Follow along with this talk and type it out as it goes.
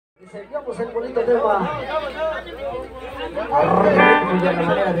Seguimos el bonito tema. Ritmo y a la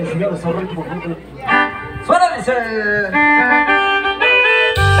manera de Isidoro, su ritmo. Suena, dice.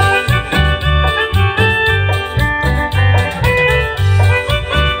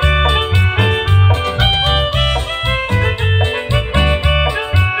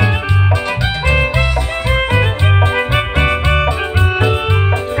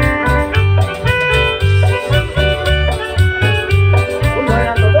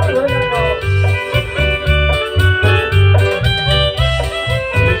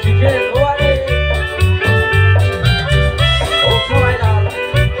 Oh,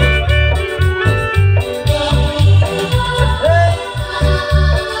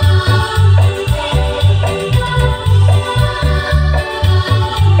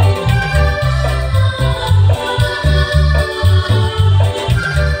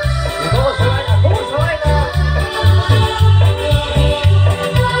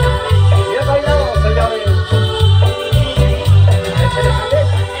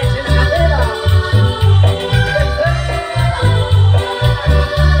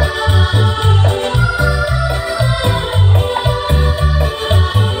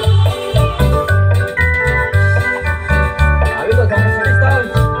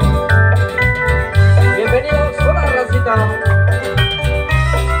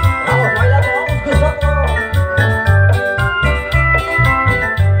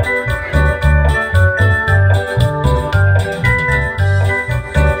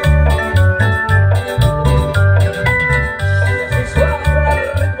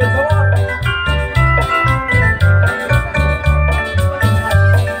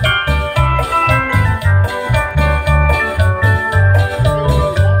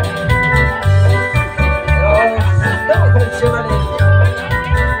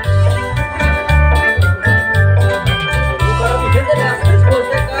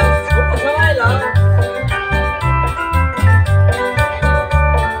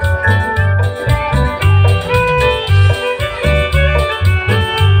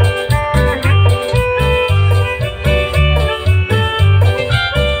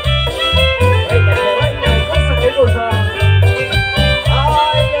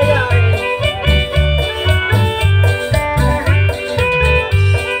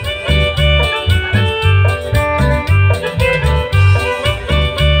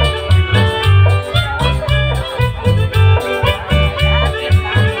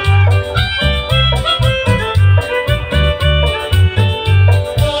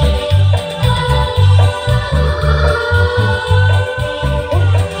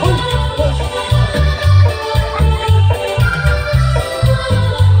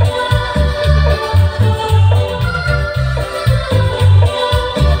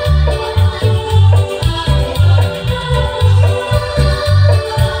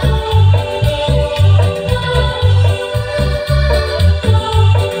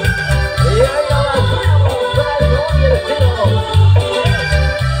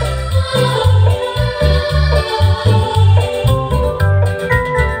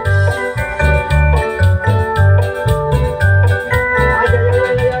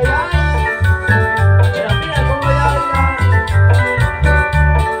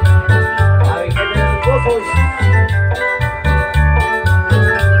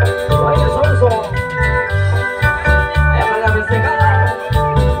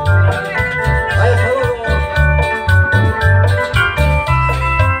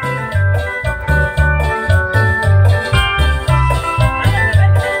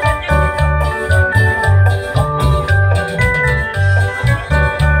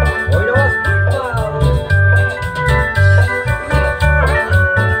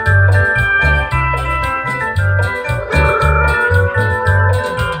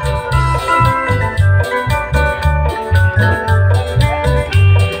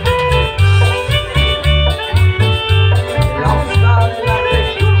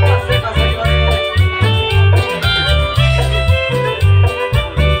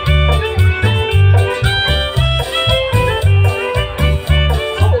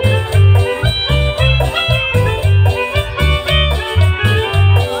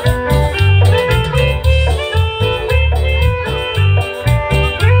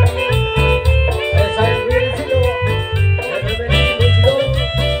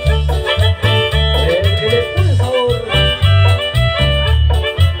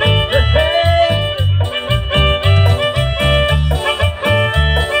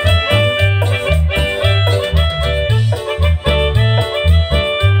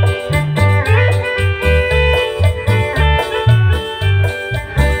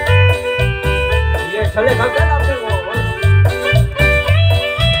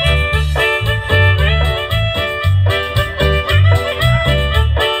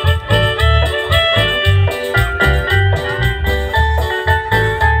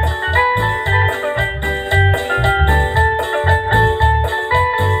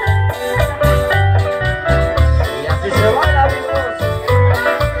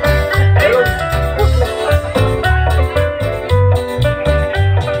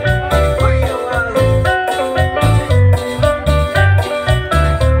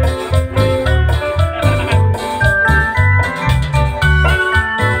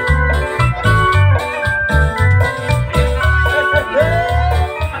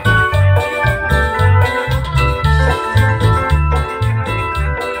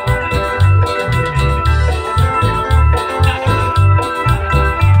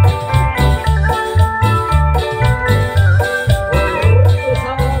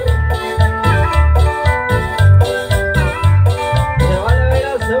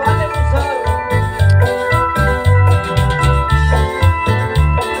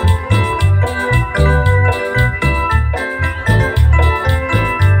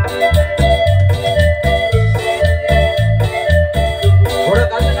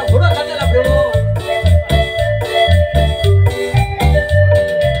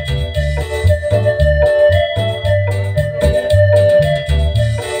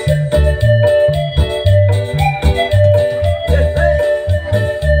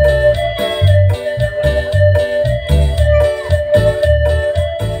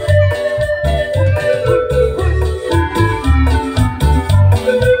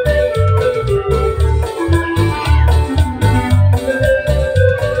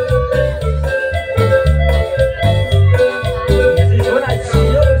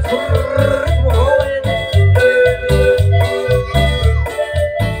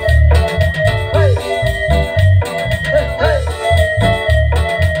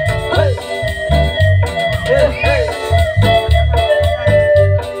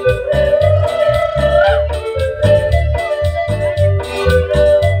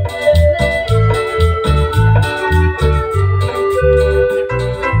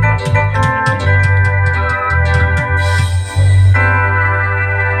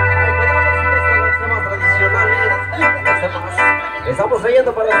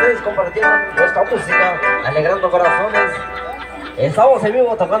 alegrando corazones. Estamos en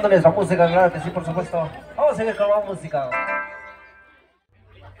vivo tocándoles la música, claro que sí, por supuesto. Vamos a seguir con la música.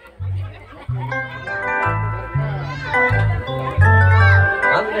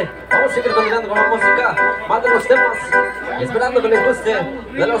 Ándale, vamos a seguir continuando con la música. Más de los temas, esperando que les guste.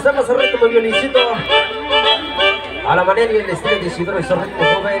 De los temas el ritmo y violincito, a la manera y el estilo de Isidoro y su ritmo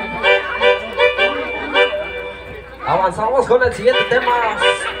joven. Avanzamos con el siguiente tema.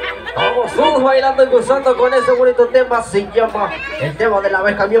 Vamos todos bailando y gozando con este bonito tema. Se llama el tema de la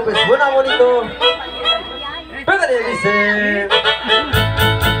abeja mío, que suena bonito. Pégale, dice.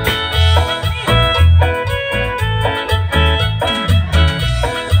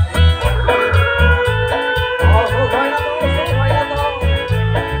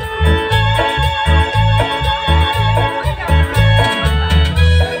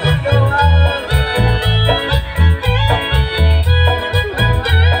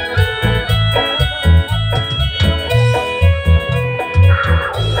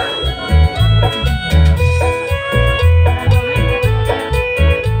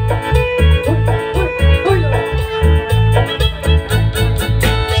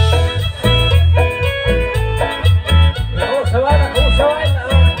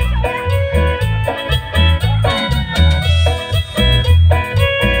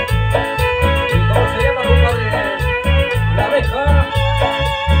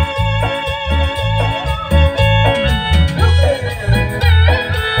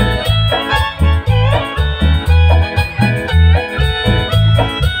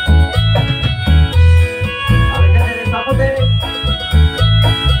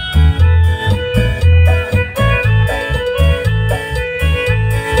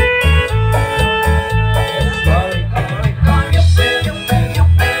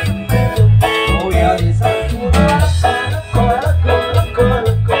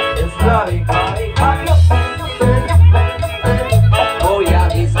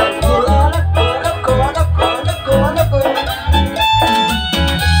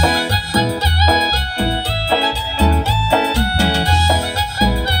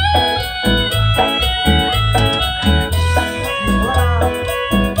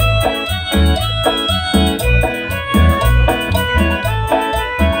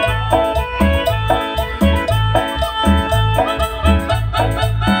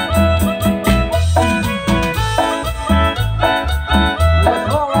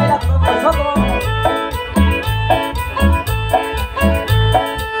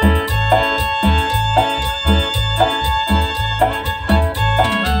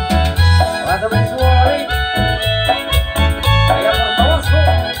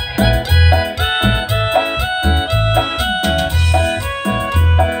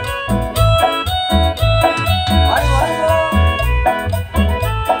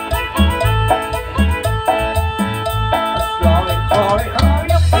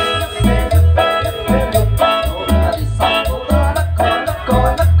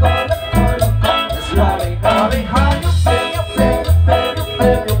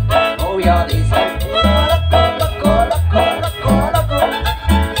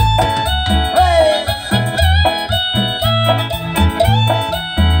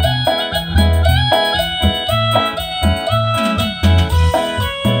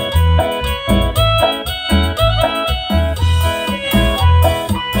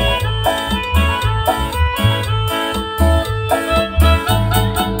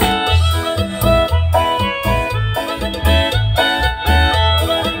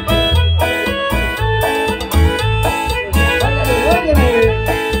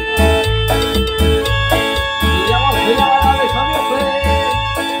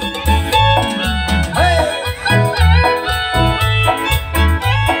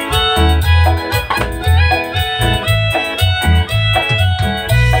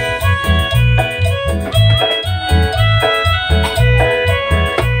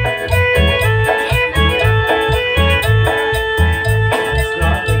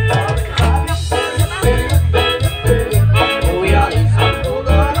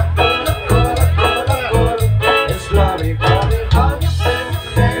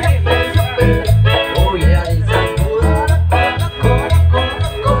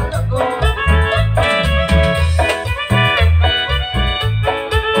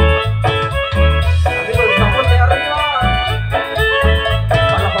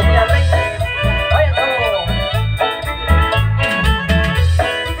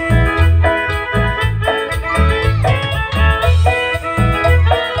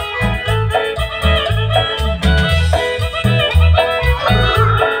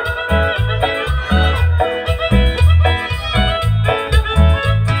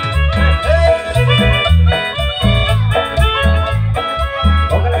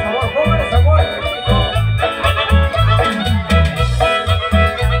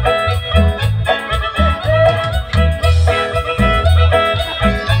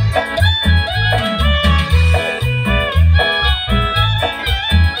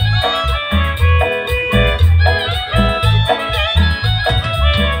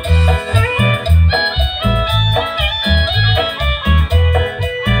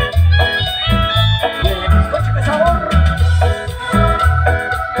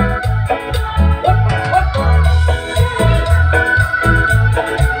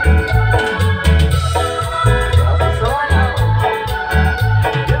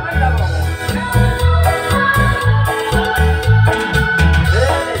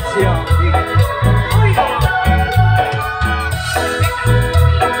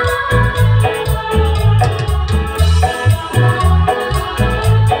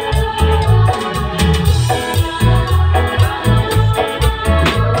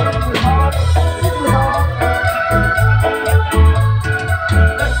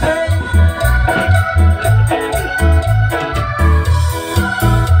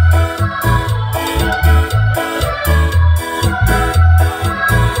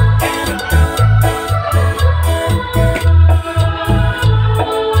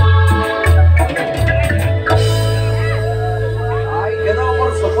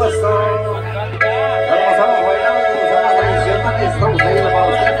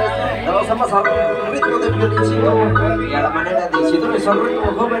 violincito y a la manera de Isidoro y su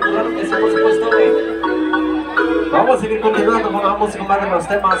ritmo joven, claro que sí, por supuesto. Vamos a seguir continuando con la música, más de los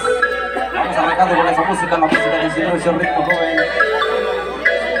temas. Vamos arrancando con esa música, la música de Isidoro y su ritmo joven.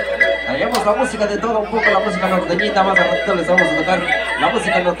 Traemos la música de todo un poco, la música norteñita, más a ratito les vamos a tocar la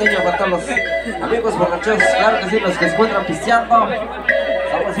música norteña para todos los amigos borrachos, claro que sí, los que se encuentran pisteando.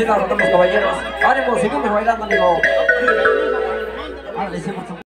 Estamos viendo a los caballeros. Ánimo, seguimos bailando, amigo.